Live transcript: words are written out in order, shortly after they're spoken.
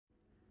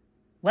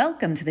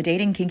Welcome to the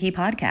Dating Kinky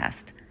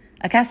Podcast,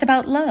 a cast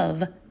about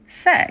love,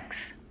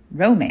 sex,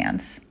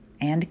 romance,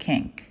 and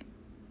kink.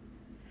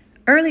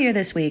 Earlier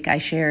this week, I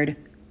shared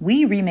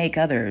We Remake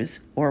Others,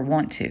 or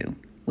Want to,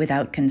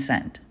 without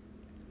consent.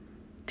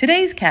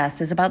 Today's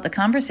cast is about the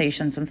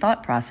conversations and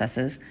thought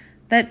processes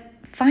that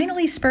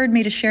finally spurred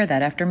me to share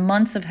that after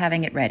months of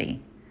having it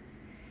ready.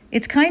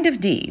 It's kind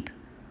of deep,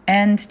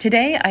 and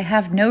today I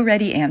have no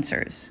ready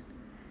answers.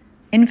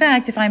 In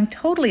fact, if I'm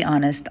totally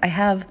honest, I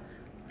have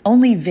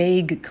only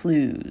vague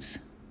clues.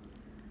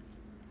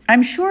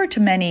 I'm sure to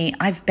many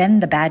I've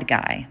been the bad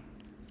guy,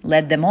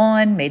 led them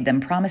on, made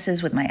them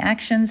promises with my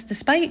actions,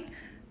 despite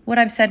what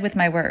I've said with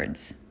my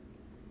words.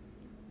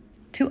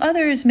 To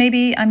others,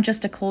 maybe I'm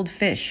just a cold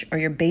fish or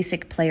your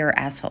basic player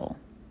asshole.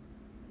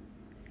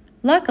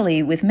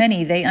 Luckily, with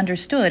many, they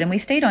understood and we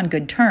stayed on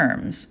good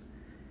terms.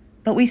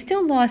 But we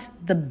still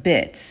lost the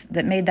bits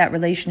that made that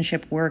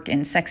relationship work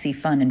in sexy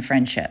fun and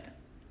friendship.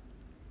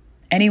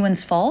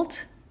 Anyone's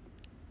fault?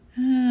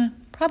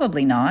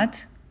 Probably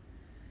not.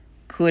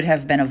 Could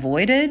have been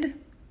avoided?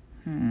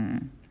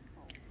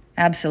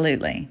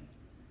 Absolutely.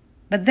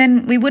 But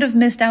then we would have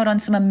missed out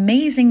on some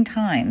amazing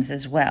times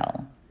as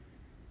well.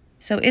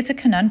 So it's a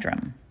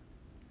conundrum.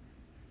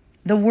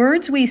 The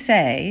words we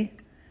say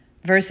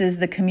versus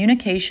the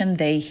communication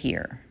they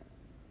hear.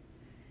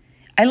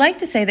 I like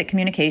to say that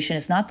communication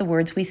is not the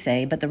words we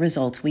say, but the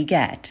results we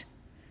get.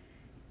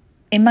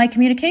 In my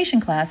communication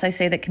class, I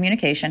say that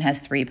communication has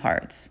 3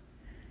 parts.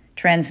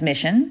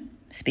 Transmission,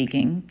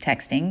 speaking,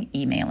 texting,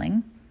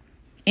 emailing.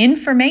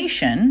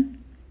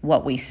 Information,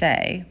 what we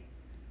say.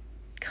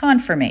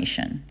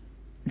 Confirmation,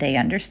 they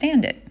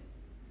understand it.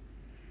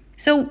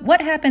 So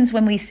what happens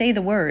when we say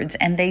the words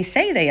and they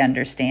say they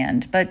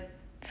understand, but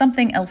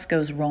something else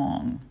goes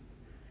wrong?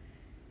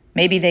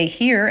 Maybe they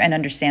hear and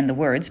understand the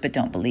words but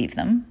don't believe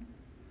them.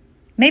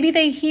 Maybe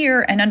they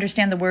hear and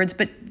understand the words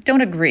but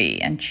don't agree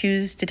and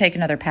choose to take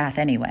another path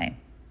anyway.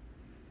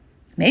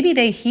 Maybe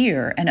they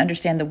hear and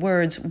understand the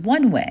words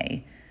one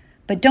way,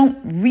 but don't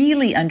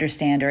really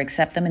understand or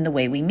accept them in the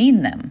way we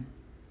mean them.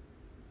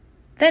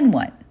 Then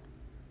what?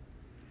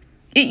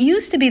 It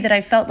used to be that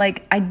I felt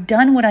like I'd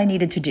done what I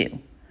needed to do.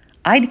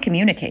 I'd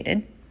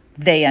communicated.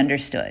 They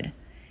understood.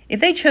 If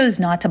they chose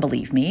not to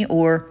believe me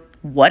or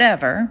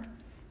whatever,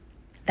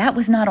 that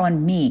was not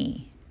on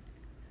me.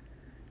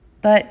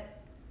 But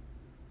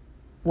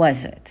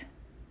was it?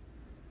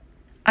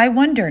 I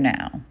wonder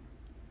now.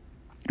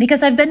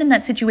 Because I've been in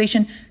that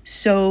situation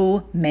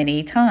so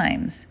many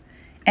times.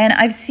 And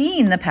I've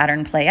seen the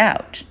pattern play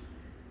out.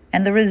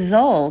 And the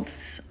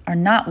results are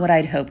not what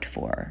I'd hoped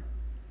for.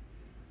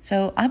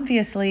 So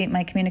obviously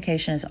my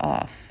communication is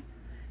off.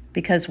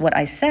 Because what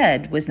I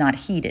said was not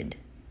heeded.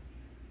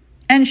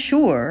 And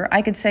sure,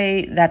 I could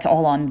say that's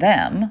all on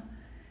them.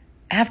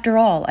 After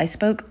all, I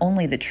spoke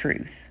only the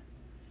truth.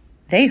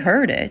 They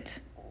heard it.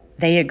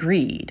 They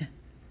agreed.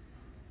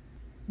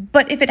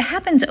 But if it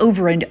happens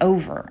over and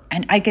over,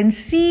 and I can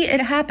see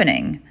it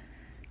happening,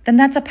 then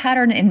that's a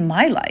pattern in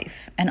my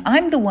life, and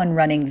I'm the one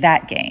running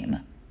that game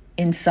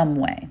in some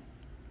way.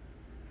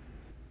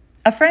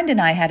 A friend and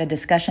I had a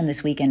discussion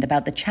this weekend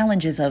about the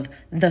challenges of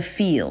the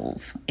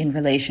feels in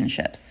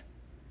relationships.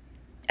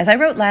 As I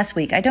wrote last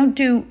week, I don't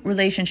do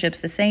relationships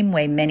the same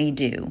way many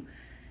do.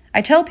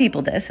 I tell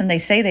people this, and they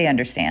say they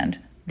understand.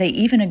 They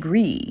even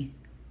agree.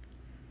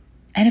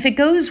 And if it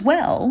goes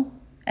well,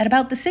 at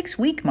about the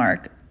 6-week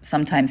mark,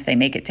 sometimes they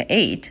make it to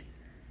 8,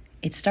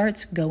 it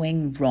starts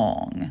going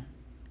wrong.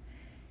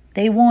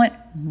 They want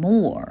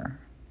more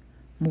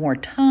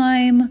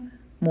time,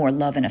 more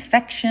love and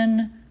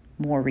affection,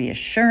 more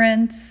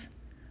reassurance,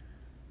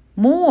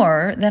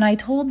 more than I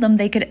told them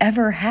they could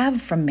ever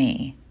have from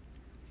me,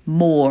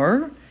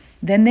 more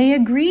than they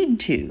agreed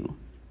to,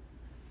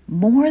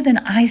 more than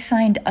I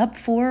signed up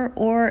for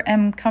or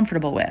am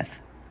comfortable with,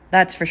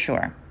 that's for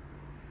sure.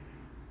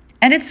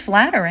 And it's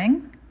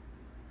flattering.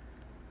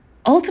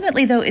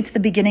 Ultimately, though, it's the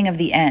beginning of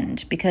the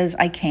end because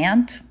I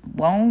can't,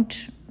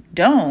 won't,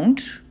 don't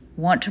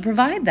want to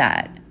provide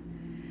that.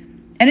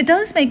 And it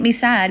does make me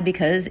sad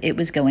because it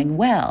was going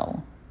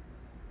well,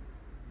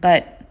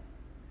 but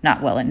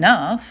not well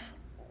enough.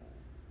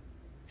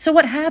 So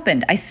what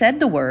happened? I said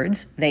the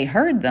words, they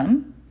heard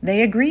them,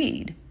 they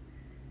agreed.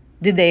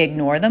 Did they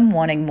ignore them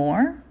wanting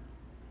more?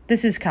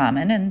 This is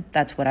common, and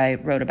that's what I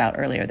wrote about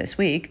earlier this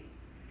week.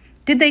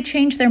 Did they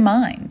change their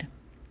mind?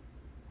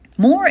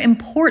 More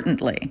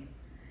importantly,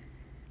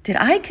 did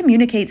I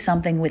communicate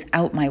something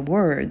without my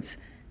words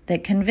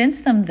that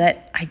convinced them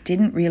that I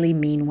didn't really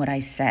mean what I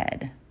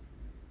said?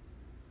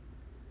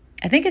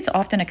 I think it's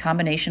often a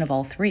combination of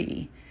all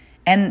 3.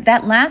 And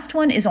that last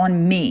one is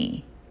on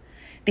me.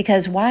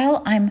 Because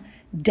while I'm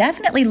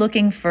definitely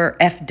looking for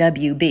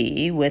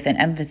FWB with an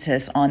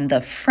emphasis on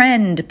the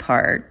friend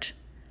part,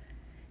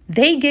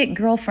 they get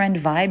girlfriend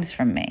vibes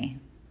from me.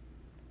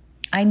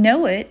 I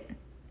know it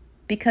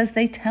because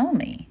they tell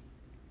me.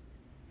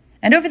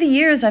 And over the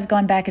years, I've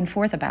gone back and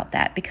forth about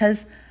that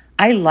because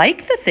I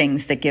like the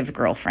things that give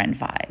girlfriend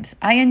vibes.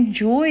 I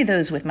enjoy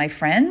those with my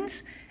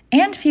friends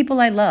and people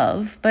I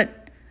love,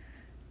 but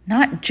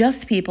not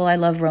just people I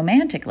love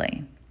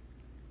romantically.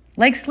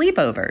 Like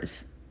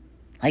sleepovers,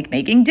 like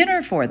making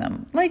dinner for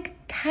them,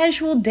 like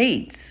casual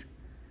dates,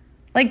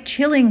 like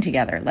chilling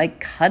together, like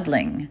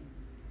cuddling.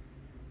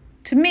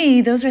 To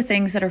me, those are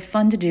things that are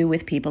fun to do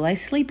with people I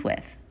sleep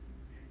with.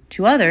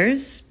 To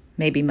others,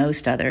 maybe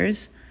most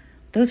others,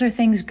 those are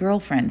things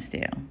girlfriends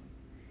do.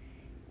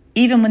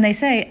 Even when they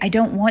say, I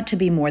don't want to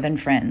be more than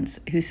friends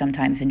who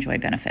sometimes enjoy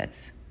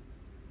benefits.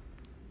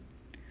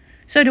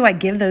 So do I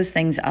give those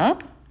things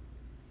up?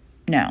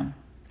 No,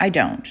 I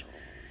don't.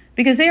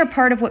 Because they are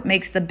part of what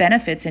makes the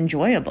benefits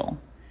enjoyable.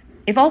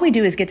 If all we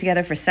do is get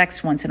together for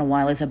sex once in a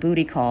while as a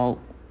booty call,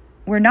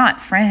 we're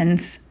not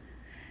friends.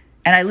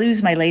 And I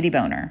lose my lady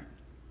boner,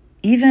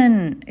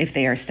 even if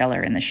they are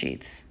stellar in the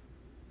sheets.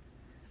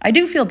 I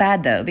do feel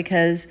bad, though,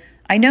 because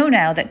I know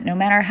now that no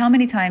matter how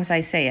many times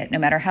I say it, no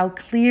matter how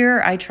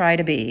clear I try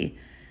to be,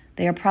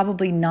 they are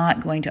probably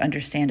not going to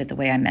understand it the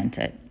way I meant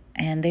it,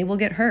 and they will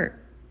get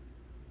hurt.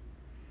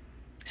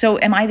 So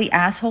am I the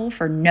asshole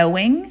for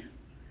knowing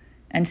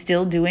and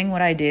still doing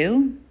what I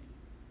do?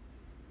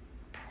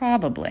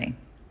 Probably.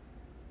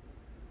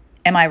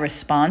 Am I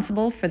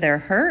responsible for their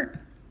hurt?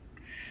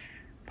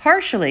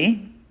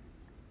 Partially.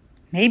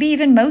 Maybe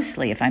even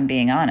mostly, if I'm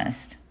being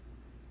honest.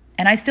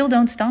 And I still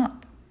don't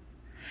stop.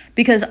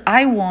 Because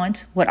I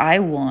want what I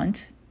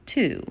want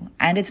too,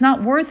 and it's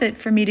not worth it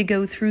for me to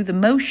go through the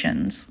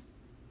motions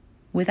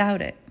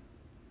without it.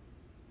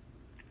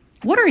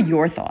 What are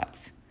your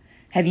thoughts?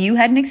 Have you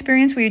had an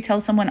experience where you tell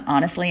someone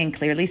honestly and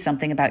clearly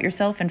something about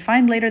yourself and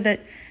find later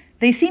that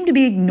they seem to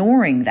be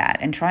ignoring that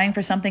and trying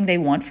for something they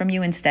want from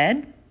you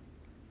instead?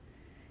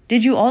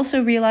 Did you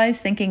also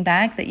realize, thinking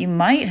back, that you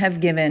might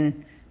have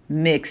given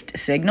mixed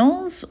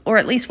signals, or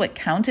at least what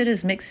counted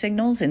as mixed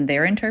signals in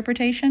their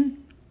interpretation?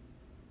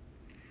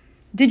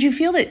 Did you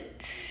feel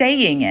that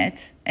saying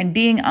it and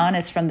being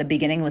honest from the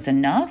beginning was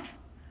enough?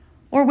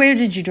 Or where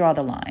did you draw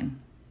the line?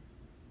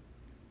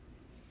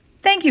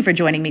 Thank you for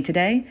joining me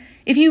today.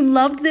 If you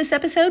loved this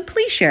episode,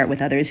 please share it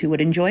with others who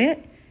would enjoy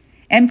it.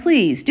 And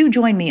please do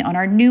join me on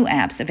our new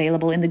apps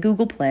available in the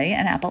Google Play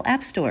and Apple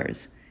App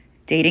Stores.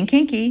 Dating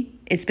Kinky,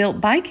 it's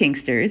built by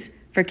Kinksters,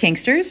 for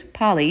Kinksters,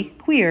 poly,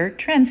 queer,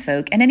 trans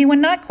folk, and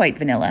anyone not quite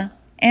vanilla,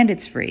 and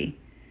it's free.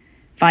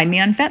 Find me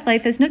on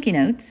FetLife as Nookie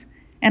Notes,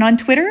 and on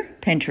Twitter,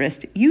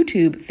 Pinterest,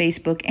 YouTube,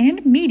 Facebook,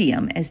 and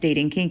Medium as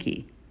Dating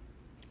Kinky.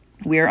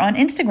 We're on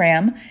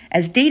Instagram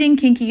as Dating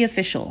Kinky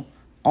Official,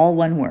 all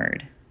one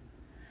word.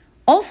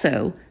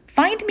 Also,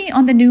 find me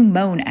on the new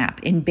Moan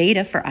app in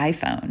beta for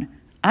iPhone.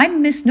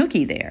 I'm Miss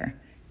Nookie there,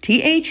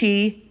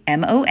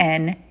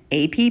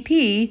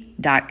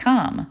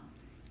 TheMonapp.com.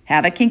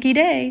 Have a kinky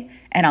day,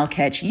 and I'll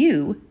catch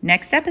you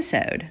next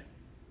episode.